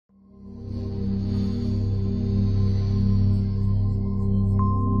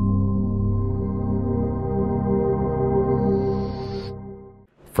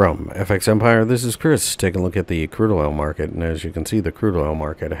From FXEmpire, this is Chris taking a look at the crude oil market, and as you can see, the crude oil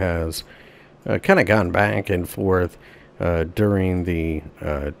market has kind of gone back and forth during the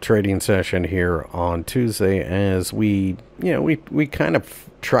trading session here on Tuesday, as we kind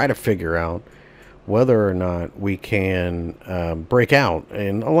of try to figure out whether or not we can break out.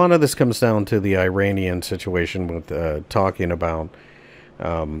 And a lot of this comes down to the Iranian situation with talking about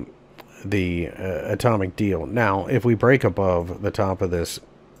the atomic deal. Now, if we break above the top of this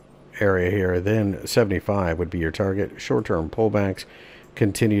area here, then 75 would be your target. Short-term pullbacks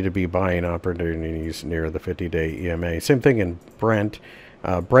continue to be buying opportunities near the 50-day EMA. Same thing in Brent.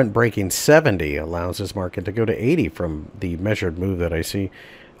 Brent breaking 70 allows this market to go to 80 from the measured move that I see.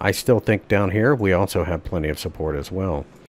 I still think down here we also have plenty of support as well.